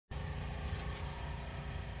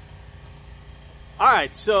All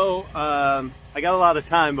right, so I got a lot of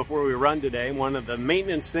time before we run today. One of the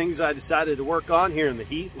maintenance things I decided to work on here in the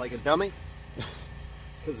heat, like a dummy,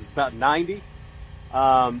 because it's about 90.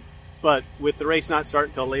 But with the race not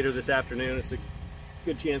starting until later this afternoon, it's a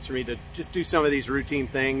good chance for me to just do some of these routine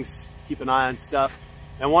things, keep an eye on stuff.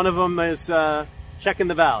 And one of them is checking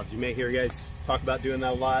the valves. You may hear guys talk about doing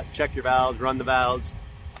that a lot. Check your valves, run the valves.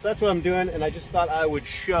 So that's what I'm doing, and I just thought I would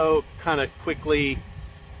show kind of quickly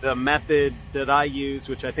the method that I use,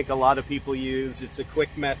 which I think a lot of people use. It's a quick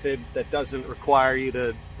method that doesn't require you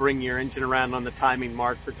to bring your engine around on the timing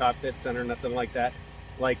mark for top dead center, nothing like that.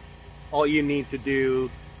 Like, all you need to do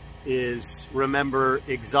is remember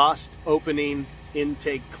exhaust opening,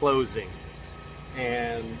 intake closing.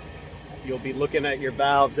 And you'll be looking at your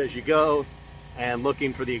valves as you go and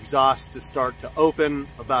looking for the exhaust to start to open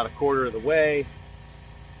about a quarter of the way.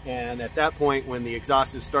 And at that point, when the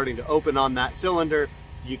exhaust is starting to open on that cylinder,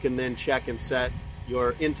 you can then check and set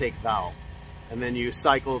your intake valve. And then you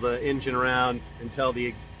cycle the engine around until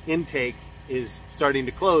the intake is starting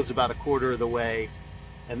to close about a quarter of the way.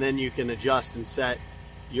 And then you can adjust and set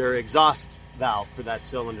your exhaust valve for that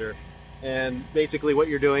cylinder. And basically what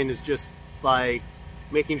you're doing is just by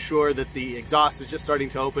making sure that the exhaust is just starting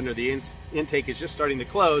to open or the intake is just starting to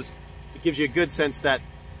close, it gives you a good sense that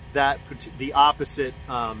the opposite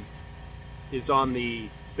is on the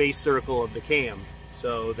base circle of the cam,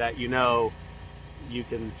 so that you know you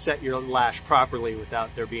can set your lash properly without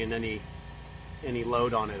there being any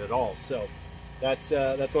load on it at all. So that's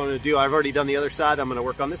what I'm going to do. I've already done the other side. I'm going to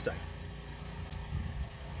work on this side.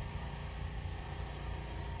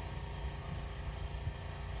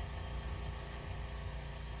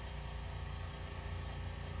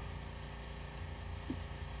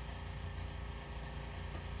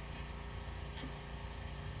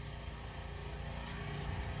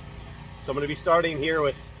 So I'm going to be starting here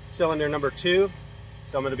with cylinder number 2.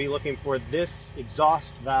 So I'm going to be looking for this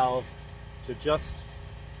exhaust valve to just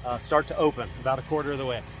start to open about a quarter of the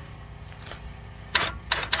way.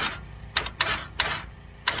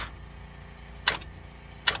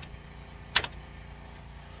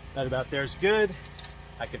 That about there is good.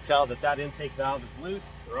 I can tell that that intake valve is loose,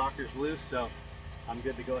 the rocker's loose, so I'm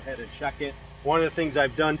good to go ahead and check it. One of the things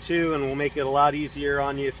I've done too, and will make it a lot easier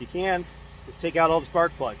on you if you can, is take out all the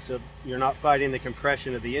spark plugs so you're not fighting the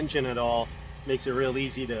compression of the engine at all. Makes it real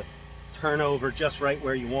easy to turn over just right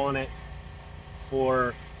where you want it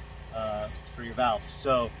for your valves.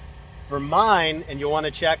 So for mine, and you'll want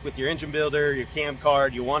to check with your engine builder, your cam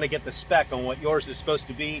card, you want to get the spec on what yours is supposed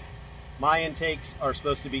to be. My intakes are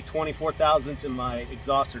supposed to be 24 thousandths and my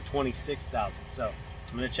exhausts are 26 thousandths. So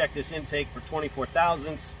I'm going to check this intake for 24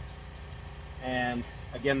 thousandths, and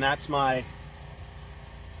again, that's my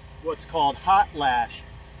what's called hot lash,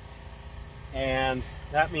 and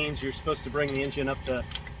that means you're supposed to bring the engine up to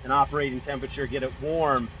an operating temperature, get it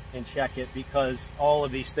warm, and check it, because all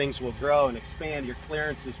of these things will grow and expand, your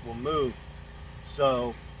clearances will move.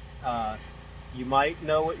 So you might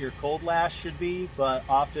know what your cold lash should be, but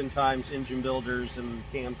oftentimes engine builders and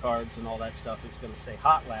cam cards and all that stuff is going to say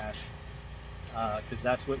hot lash, because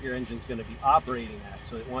that's what your engine's going to be operating at.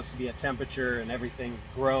 So it wants to be a temperature and everything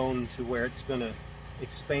grown to where it's going to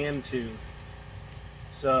expand to.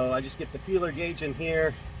 So I just get the feeler gauge in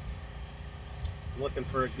here, looking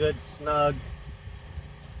for a good snug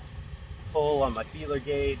pull on my feeler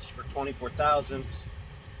gauge for 24 thousandths,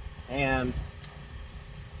 and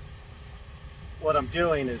what I'm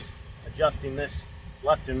doing is adjusting this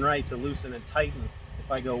left and right to loosen and tighten. If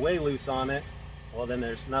I go way loose on it, well, then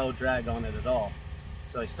there's no drag on it at all.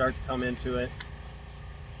 So I start to come into it,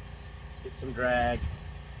 get some drag.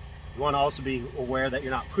 You want to also be aware that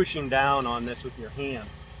you're not pushing down on this with your hand,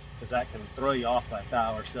 because that can throw you off by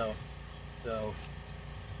power. So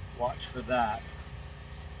watch for that.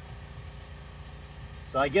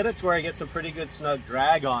 So I get it to where I get some pretty good snug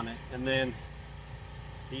drag on it, and then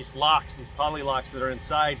these locks, these poly locks that are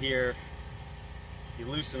inside here, you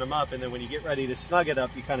loosen them up, and then when you get ready to snug it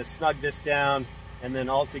up, you kind of snug this down, and then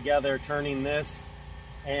all together turning this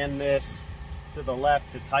and this to the left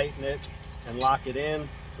to tighten it and lock it in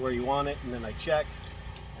to where you want it. And then I check,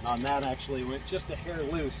 and on that actually went just a hair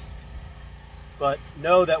loose. But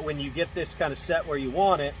know that when you get this kind of set where you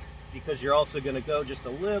want it, because you're also going to go just a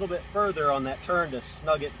little bit further on that turn to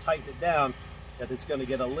snug it and tighten it down, that it's going to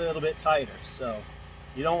get a little bit tighter. So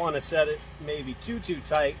you don't want to set it maybe too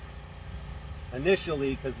tight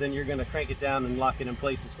initially, because then you're going to crank it down and lock it in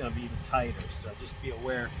place. It's going to be even tighter. So just be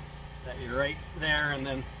aware that you're right there, and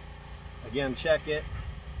then again check it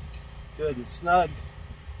good and snug.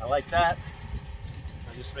 I like that.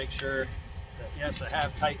 I just make sure that yes, I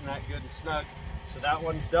have tightened that good and snug. So that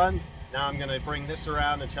one's done. Now I'm going to bring this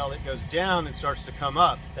around until it goes down and starts to come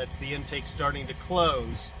up. That's the intake starting to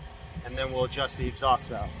close, and then we'll adjust the exhaust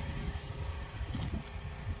valve.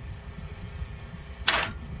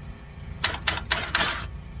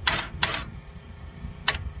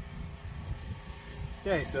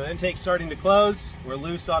 Okay, so the intake's starting to close. We're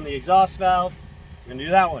loose on the exhaust valve. We're gonna do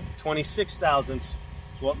that one. 26 thousandths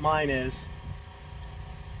is what mine is.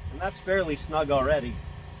 And that's fairly snug already.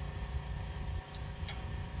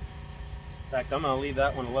 In fact, I'm gonna leave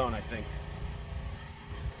that one alone, I think.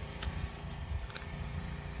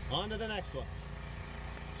 On to the next one.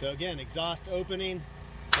 So again, exhaust opening,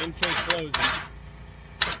 intake closing.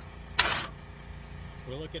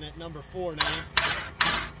 We're looking at number 4 now.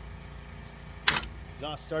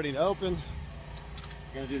 Exhaust starting to open.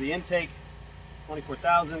 We're going to do the intake, 24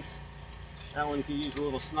 thousandths. That one could use a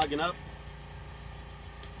little snugging up.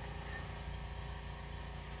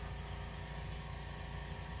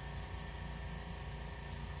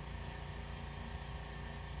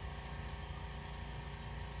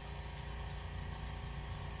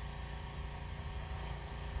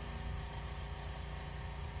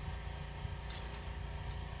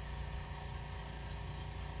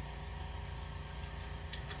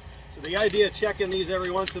 The idea of checking these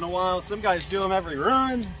every once in a while, some guys do them every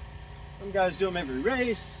run, some guys do them every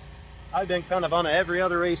race. I've been kind of on an every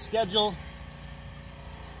other race schedule,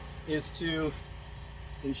 is to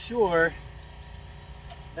ensure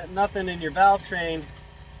that nothing in your valve train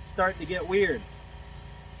start to get weird.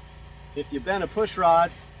 If you bent a push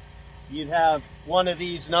rod, you'd have one of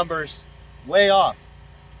these numbers way off,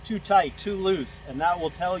 too tight, too loose, and that will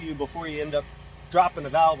tell you before you end up dropping a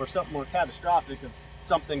valve or something more catastrophic of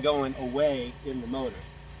something going away in the motor.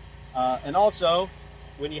 And also,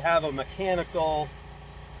 when you have a mechanical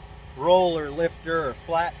roller lifter or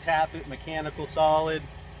flat tappet, mechanical solid,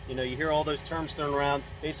 you know, you hear all those terms thrown around,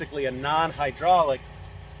 basically a non-hydraulic,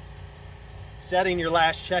 setting your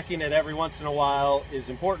lash, checking it every once in a while is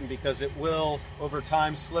important because it will, over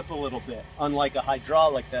time, slip a little bit. Unlike a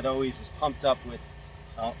hydraulic that always is pumped up with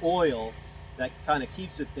oil that kind of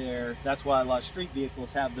keeps it there. That's why a lot of street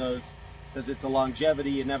vehicles have those, because it's a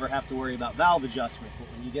longevity. You never have to worry about valve adjustment. But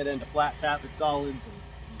when you get into flat tappet solids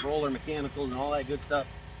and roller mechanicals and all that good stuff,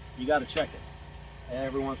 you got to check it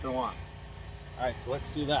every once in a while. All right, so let's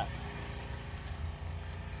do that.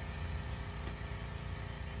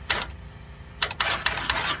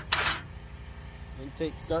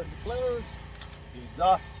 Intake starting to close. The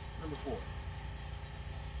exhaust, number 4.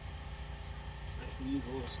 I can use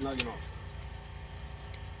a little snugging also.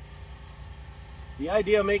 The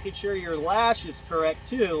idea of making sure your lash is correct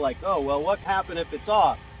too, like, oh, well, what happened if it's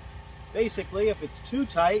off? Basically, if it's too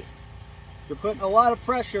tight, you're putting a lot of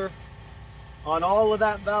pressure on all of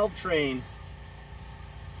that valve train,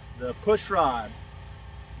 the push rod,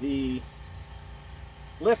 the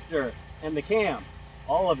lifter, and the cam,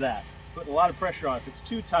 all of that. Putting a lot of pressure on. If it's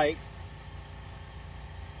too tight,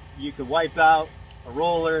 you could wipe out a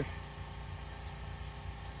roller,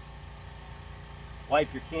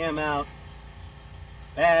 wipe your cam out.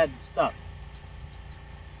 Bad stuff.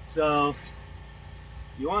 So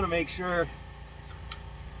you want to make sure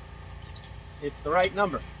it's the right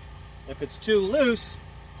number. If it's too loose,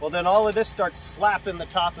 well, then all of this starts slapping the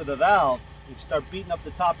top of the valve. You start beating up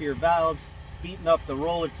the top of your valves, beating up the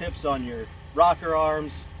roller tips on your rocker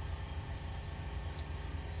arms.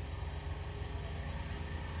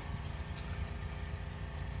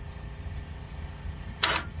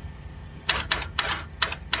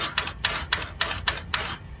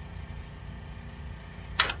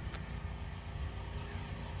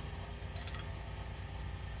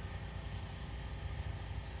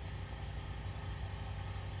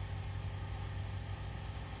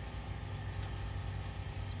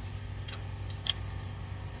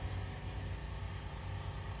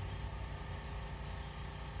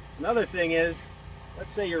 Another thing is,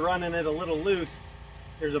 let's say you're running it a little loose,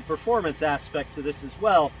 there's a performance aspect to this as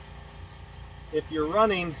well. If you're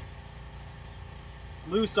running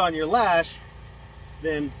loose on your lash,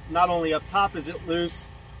 then not only up top is it loose,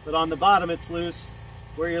 but on the bottom it's loose,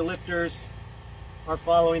 where your lifters are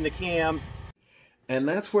following the cam. And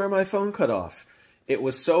that's where my phone cut off. It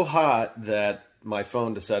was so hot that my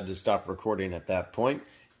phone decided to stop recording at that point,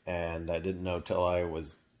 and I didn't know till I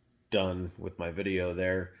was done with my video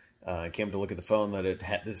there. I came to look at the phone that it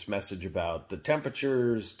had this message about the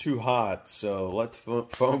temperature's too hot, so let the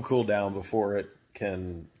phone cool down before it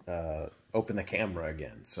can open the camera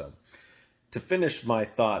again. So to finish my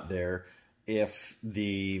thought there, if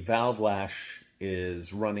the valve lash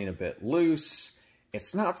is running a bit loose,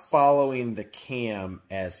 it's not following the cam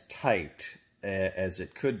as tight as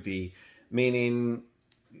it could be, meaning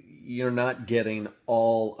you're not getting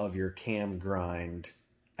all of your cam grind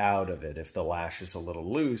out of it if the lash is a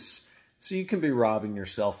little loose. So you can be robbing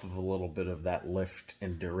yourself of a little bit of that lift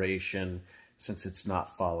and duration since it's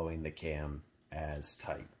not following the cam as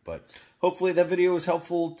tight. But hopefully that video was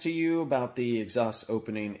helpful to you about the exhaust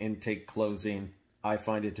opening, intake, closing. I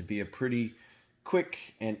find it to be a pretty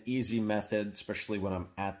quick and easy method, especially when I'm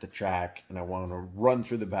at the track and I want to run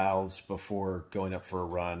through the valves before going up for a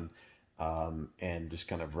run, and just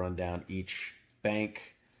kind of run down each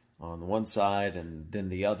bank on the one side and then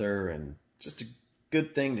the other, and just a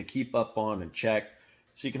good thing to keep up on and check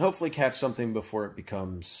so you can hopefully catch something before it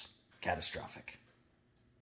becomes catastrophic.